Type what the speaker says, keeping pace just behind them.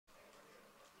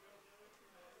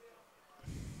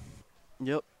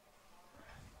Yep.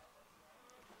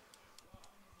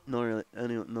 No really.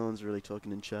 No one's really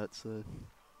talking in chat. So.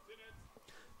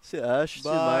 See Ash. See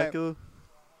Bye. Michael.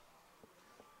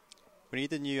 We need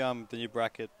the new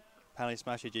bracket. Apparently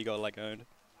Smash EG got like owned.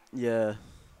 Yeah.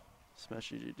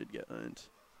 Smash EG did get owned.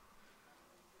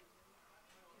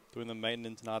 Doing the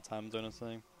maintenance in our time zone or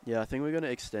something. Yeah, I think we're gonna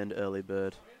extend early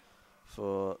bird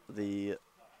for the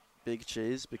big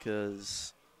cheese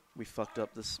because we fucked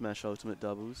up the Smash Ultimate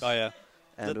doubles. Oh yeah.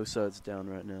 And also it's down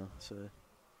right now, so.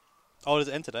 Oh, does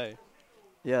it end today?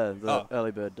 Yeah, the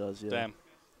early bird does, yeah. Damn.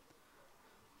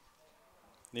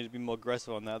 Need to be more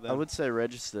aggressive on that then. I would say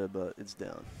register, but it's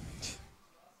down.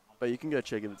 But you can go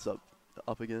check if it's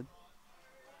up again.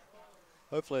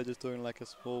 Hopefully I'm just doing like a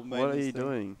small maintenance What are you thing.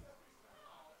 doing?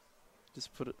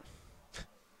 Just put it...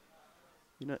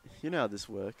 You know how this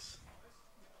works.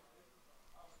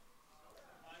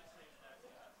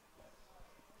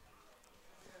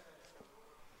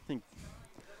 I think...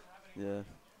 Yeah.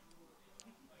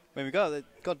 I mean, we got a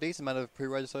decent amount of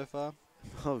pre-reg so far.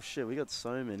 Oh shit, we got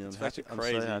so many. It's actually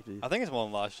crazy. I'm so happy. I think it's more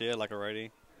than last year, like already.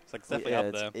 It's like definitely yeah,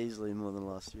 up there. it's easily more than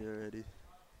last year already.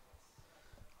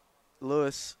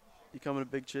 Lewis, you coming to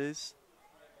Big Cheese?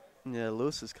 Yeah,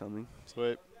 Lewis is coming.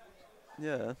 Sweet.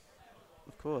 Yeah,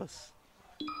 of course.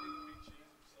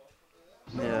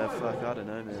 Yeah, fuck, I don't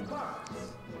know, man.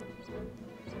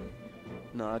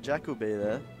 Nah, Jack will be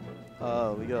there.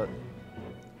 Oh, we got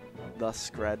the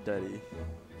Scrad Daddy.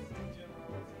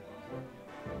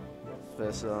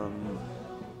 Versus,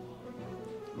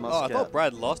 Muscat. Oh, I thought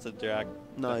Brad lost to Jack.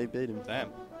 No, he beat him.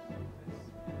 Damn.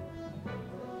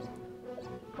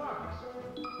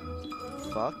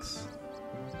 Fucks.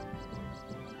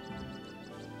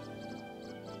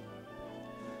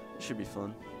 Should be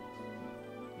fun.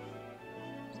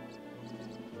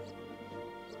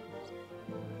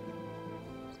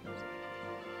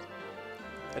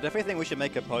 I definitely think we should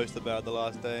make a post about the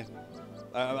last day.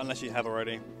 Unless you have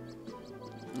already.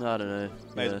 I don't know.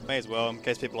 May as well, in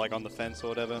case people like on the fence or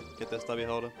whatever, get their stubby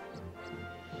holder.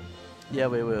 Yeah,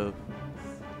 we will.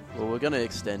 Well, we're going to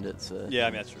extend it, so... Yeah, I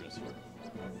mean, that's true.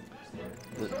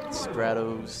 The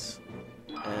Scraddles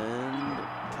and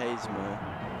Kazmo.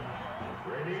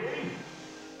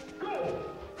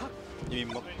 You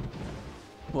mean...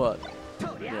 What?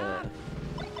 Yeah.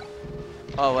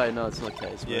 Oh, wait, no, it's not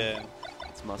Kazmo. Yeah.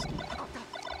 It's Muscat.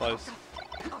 Close.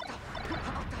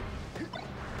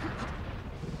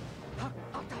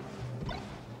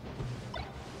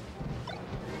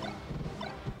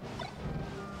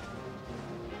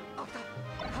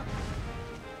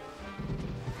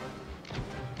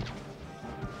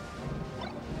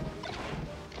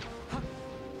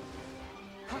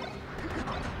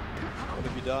 What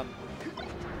have you done?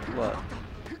 What?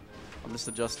 I'm just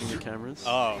adjusting the cameras.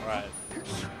 Oh, right.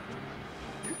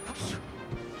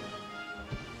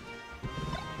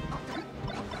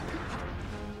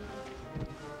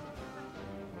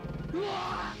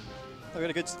 Oh, we got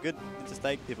a good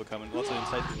interstate people coming. Lots of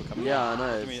interstate people coming. Yeah, I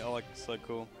know. I mean, oh, like, so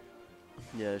cool.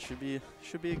 Yeah, it should be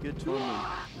a good tournament.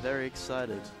 Very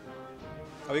excited.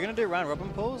 Are we gonna do round robin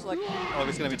pools? Like, oh,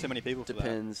 there's gonna be too many people for that.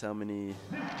 Depends how many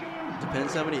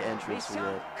entries we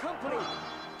get.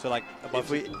 So like above,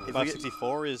 if we above get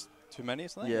 64 is too many or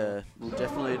something? Yeah, we'll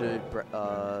definitely do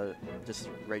just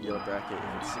regular bracket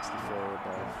if it's 64 or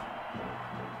above.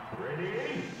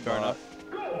 Fair enough.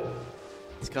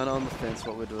 It's kind of on the fence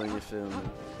what we're doing if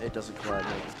it doesn't quite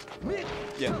make.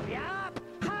 Yeah.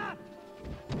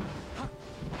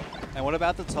 And what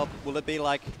about the top? Will it be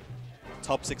like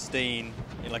top 16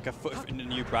 in like in a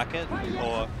new bracket,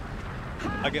 or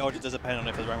or does it depend on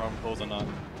if there's round robin pools or not?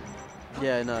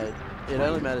 Yeah, no, it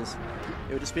only matters.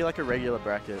 It would just be like a regular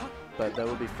bracket, but there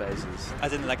will be phases.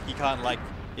 As in, like, you can't, like,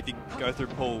 if you go through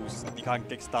pools, you can't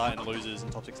get start and losers in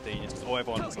top 16. It's just all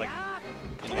everyone's like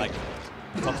in like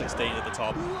top 16 at the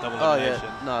top, double elimination.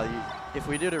 Oh yeah, no. If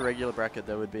we did a regular bracket,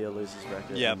 there would be a losers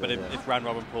bracket. Yeah, but if round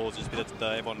robin pools, just be that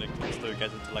everyone that gets through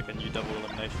gets into like a new double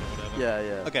elimination or whatever. Yeah,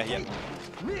 yeah. Okay, yeah,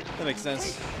 that makes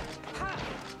sense.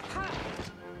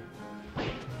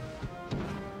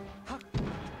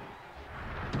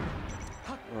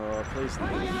 Oh, please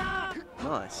leave.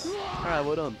 Nice. Alright,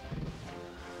 well done.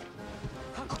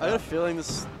 I got a feeling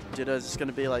this Ditto is just going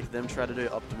to be like them trying to do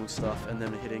optimal stuff and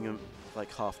then hitting them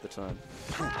like half the time.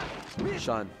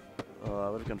 Shine. Oh, I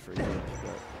would have gone for a jump,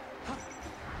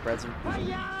 but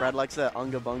Brad likes that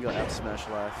Unga Bunga out smash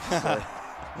life. So.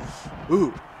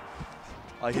 Ooh!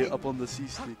 I hit up on the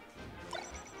C-stick.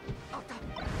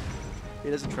 He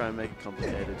doesn't try and make it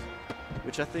complicated,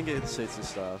 which I think it suits his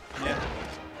style. Yeah.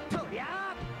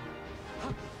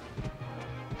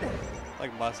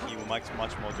 Like Muskie will make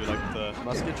much more do like the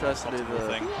Muscat tries to do optimal the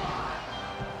thing.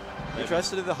 He tries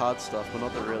to do the hard stuff, but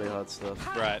not the really hard stuff.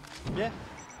 Right. Yeah.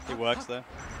 It works though.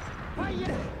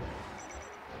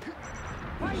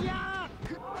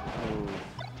 Oh,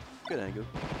 good angle.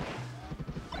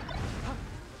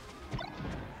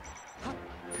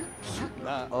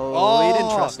 Nah. Oh, he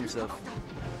didn't trust himself.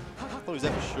 I thought he was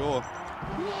there for sure.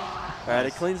 Alright,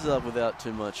 it cleans it up without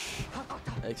too much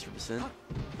extra percent.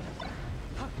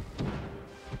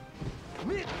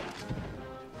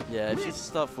 Yeah, if you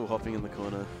start full hopping in the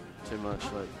corner too much,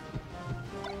 like...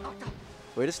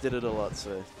 We just did it a lot,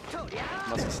 so...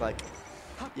 Muskat's like,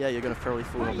 yeah, you're going to probably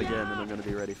full hop again, and I'm going to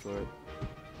be ready for it.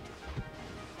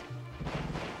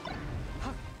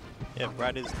 Yeah,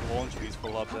 Brad is launching his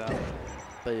full up now.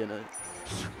 But, you know...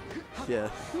 Yeah.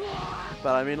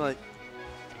 But, I mean, like...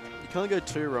 You can't go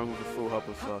too wrong with a full hop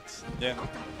of Fox. Yeah.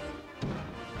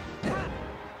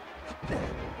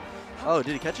 Oh,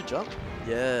 did he catch a jump?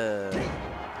 Yeah.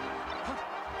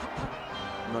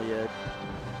 Not yet.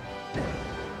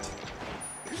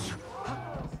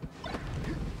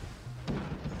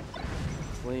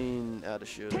 Clean out of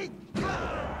shoot.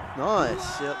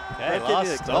 Nice, yep. Okay, Don't keep last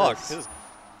it stock. close. This is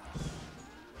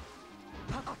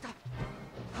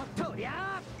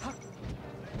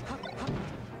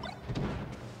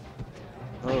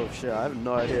Oh shit, I have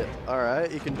no idea.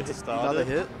 Alright, you can hit another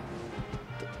hit.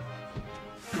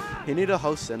 He need a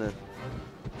whole center.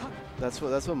 That's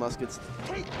what Muscat's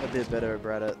a bit better at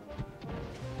Brad at.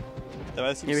 they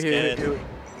both seem scared. Here.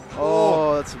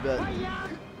 Oh, that's a bit.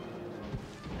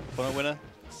 Point winner.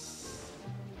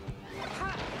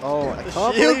 Oh, I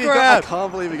can't shield believe grab! I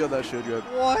can't believe he got that shield grab.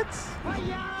 What?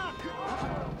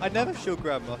 I never shield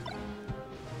grab Musk.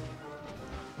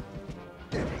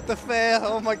 The fair,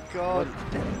 oh my god.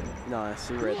 Nice,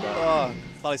 he read that. Oh,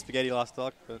 slightly spaghetti last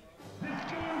stock, but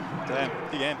damn,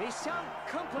 good game.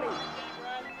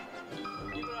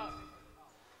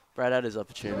 Brad had his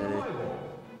opportunity.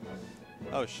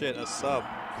 Oh shit, a sub.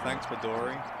 Thanks,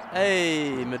 Midori.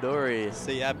 Hey, Midori.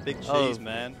 See ya, big cheese, Oh.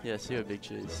 man. Yeah, see you, big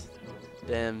cheese.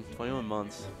 Damn, 21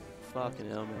 months. Fucking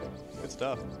hell, man. Good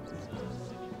stuff.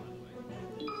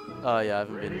 Oh yeah, I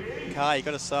haven't been. Kai, you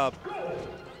got a sub.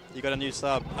 You got a new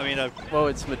sub. I mean, Well,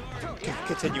 it's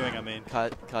continuing, I mean.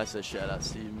 Kai says shout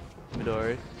outs to you,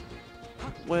 Midori.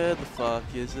 Where the fuck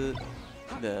is it?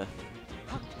 There.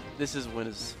 This is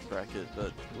winner's bracket,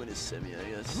 but winner's semi, I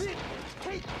guess.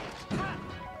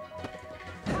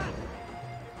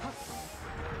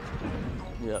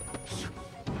 Yep.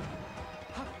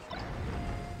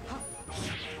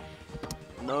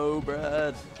 No,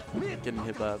 Brad. Getting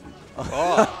hit by.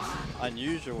 Oh,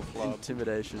 unusual flop.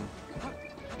 Intimidation.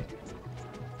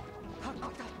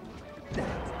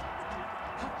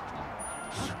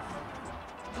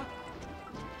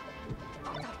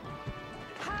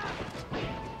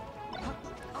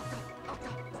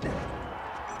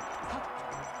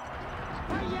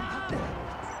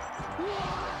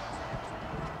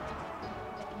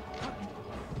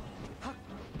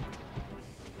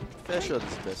 Fair shot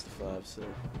is best of 5, so.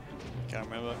 Can't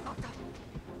remember.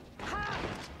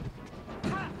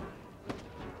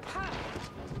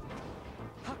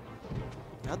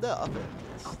 How'd that up it?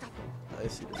 Yes. I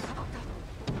see this.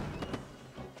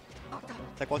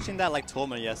 It's like watching that like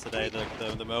tournament yesterday,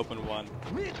 the Melbourne one.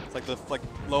 It's like the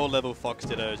lower level Fox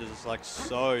Dittos is just like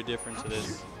so different to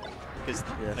this. Because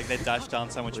Yeah. like they dash down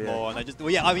so much Well, yeah. more and they just, well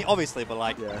yeah, I mean obviously, but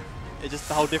like, Yeah. it just,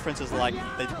 the whole difference is like,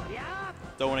 they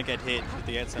don't want to get hit, but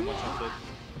they get so much off it.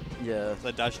 Yeah. So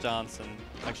they dash dance and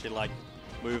actually like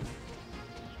move.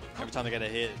 Every time they get a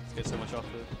hit, they get so much off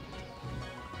it.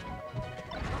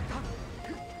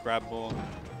 Grab ball.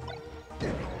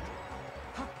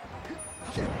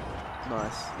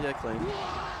 Nice. Yeah, clean.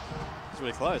 It's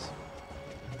really close.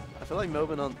 I feel like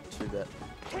Melbourne aren't too bad.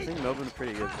 I think Melbourne are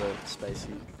pretty good for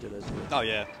spacey dittos. Oh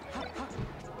yeah.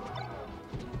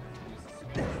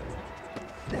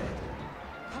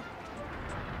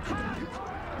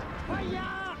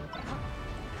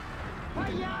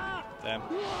 Damn.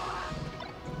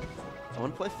 I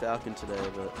want to play Falcon today,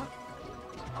 but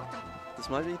this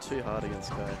might be too hard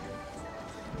against Kai.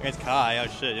 Against Kai, oh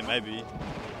shit, it may be.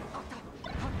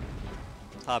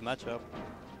 It's a hard matchup.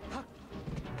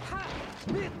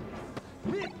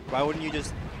 Why wouldn't you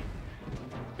just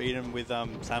beat him with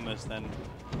Samus then?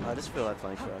 I just feel like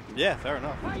playing Falcon. Yeah, fair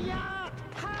enough. I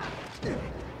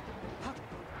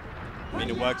mean,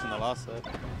 it worked in the last set.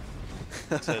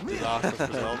 To disastrous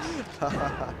results.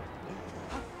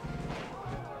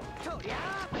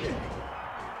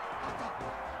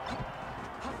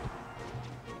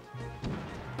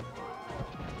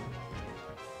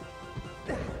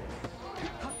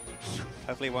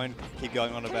 definitely won't keep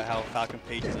going on about how Falcon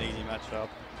Peach is an easy matchup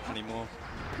anymore.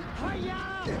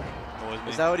 Always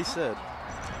me. Is that what he said?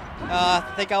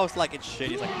 I think I was like, it's shit.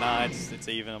 He's like, nah, it's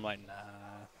even. I'm like, nah.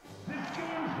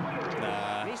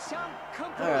 Nah.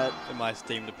 Alright. In my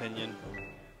esteemed opinion.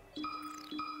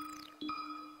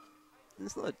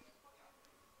 It's not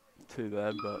too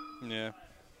bad, but Yeah.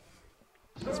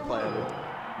 it's playable.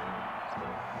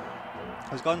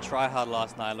 I was going try hard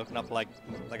last night, looking up like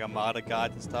a Marta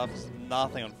guide and stuff.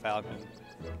 Nothing on Falcon.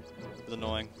 It was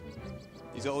annoying.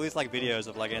 He's got all these like videos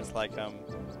of like against Falco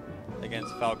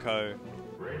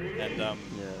and Yeah.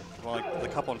 well, like there's a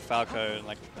couple on Falco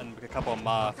and a couple on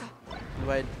Marth.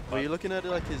 Wait, were you looking at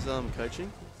like his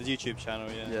coaching? His YouTube channel,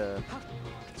 yeah. Yeah.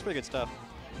 It's pretty good stuff.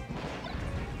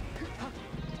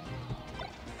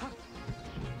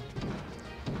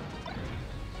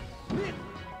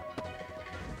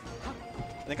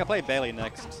 I think I play Bailey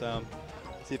next.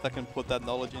 See if I can put that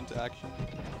knowledge into action.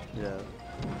 Yeah.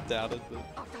 Doubt it, but.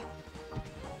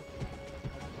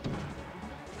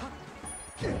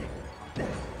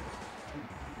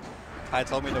 Kai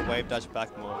told me to wave dash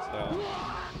back more, so I'll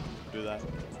do that.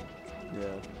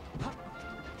 Yeah.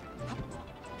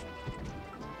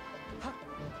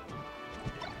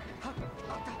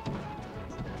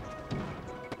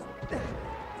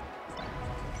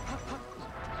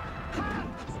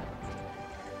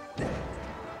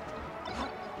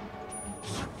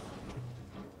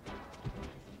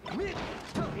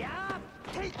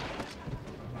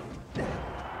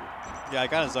 Yeah, I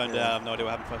kind of zoned out. I have no idea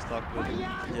what happened first stock. But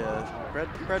Yeah.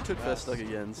 Brad took first stock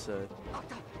again, so.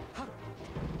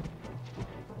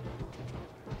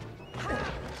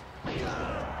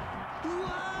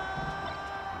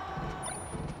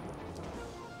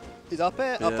 Is up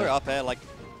air? Yeah. Up air, like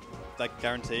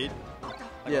guaranteed? Like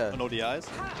Yeah. on ODIs?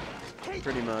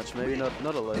 Pretty much. Maybe not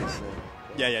a low so.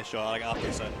 Yeah, sure. Like after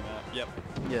a certain amount. Yep.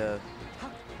 Yeah.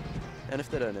 And if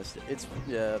they don't nest it, it's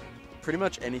yeah. Pretty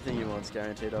much anything you want's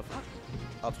guaranteed up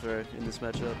throw in this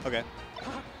matchup. Okay.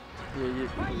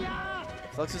 Yeah,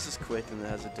 Fluxus is quick and it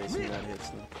has a decent amount of hits.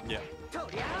 Then. Yeah.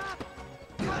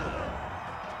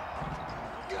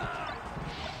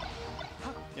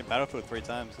 Yeah, Battlefield 3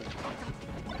 times.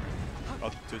 Oh,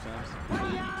 2 times.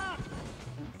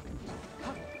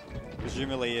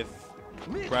 Presumably, if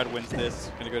Brad wins this,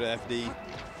 he's gonna go to FD.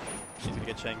 He's gonna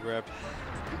get chain grabbed.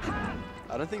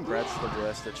 I don't think Brad's the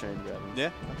worst at chain grabbing.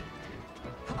 Yeah.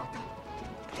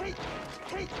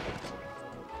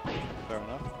 Fair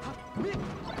enough.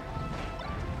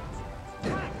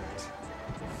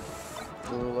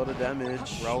 Ooh, a lot of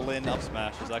damage. Roll in up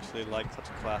smash is actually like such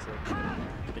a classic.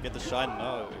 To get the shine,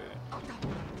 no.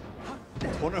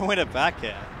 Tournament winner back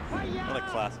air. What a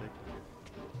classic.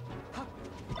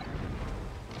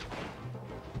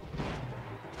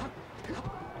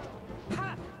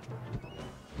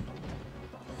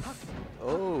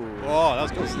 Oh, that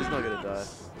was good. He's not gonna die.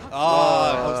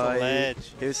 Oh, that was the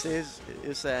ledge. He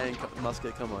was saying,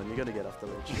 Muscat, come on, you're gonna get off the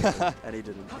ledge. And he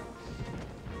didn't.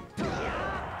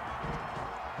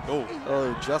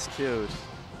 Oh, just killed.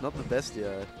 Not the best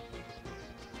yet.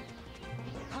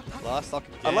 Last stock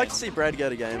game. I'd like to see Brad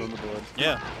get a game on the board.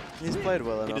 Yeah. He's played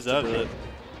well enough. He deserves to do it.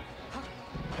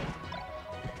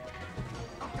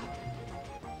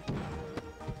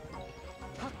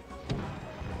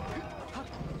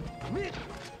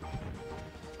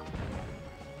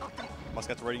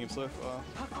 Muscat's rating him so far.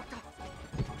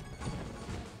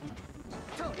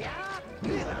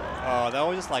 Oh, that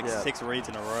was just like 6 reads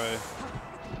in a row.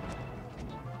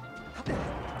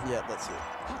 Yeah, that's it.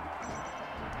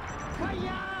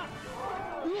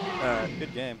 Alright.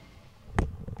 Good game. I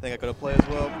think I could have played as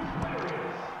well.